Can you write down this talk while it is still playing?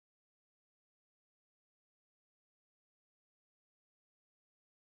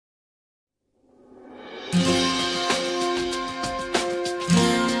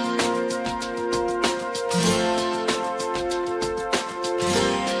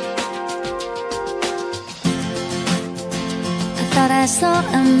thought I saw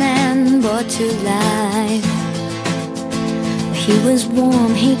a man brought to life. He was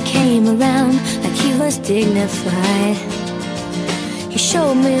warm, he came around like he was dignified. He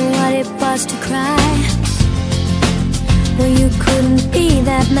showed me what it was to cry. Well, you couldn't be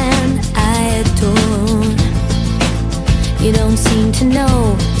that man I adored. You don't seem to know,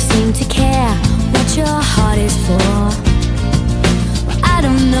 you seem to care what your heart is for. Well, I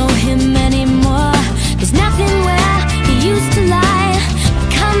don't know him anymore. There's nothing where he used to lie. My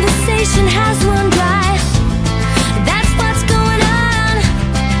conversation has run dry. That's what's going on.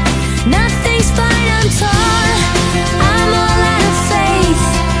 Nothing's fine, I'm torn. I'm all out of faith.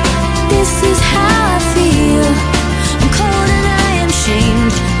 This is how I feel. I'm cold and I am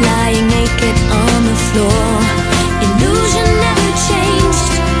shamed, lying naked on the floor. Illusion never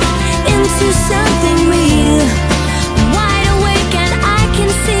changed into something real. I'm wide awake and I can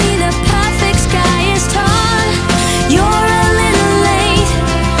see the perfect sky is torn. You're a little late,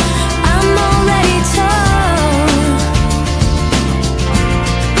 I'm already torn.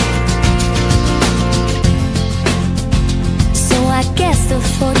 So I guess the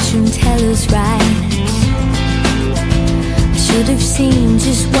fortune teller's right. I should have seen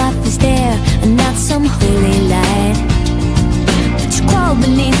just what was there and not some holy light. But you crawled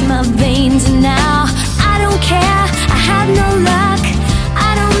beneath my veins and now I don't care, I have no luck.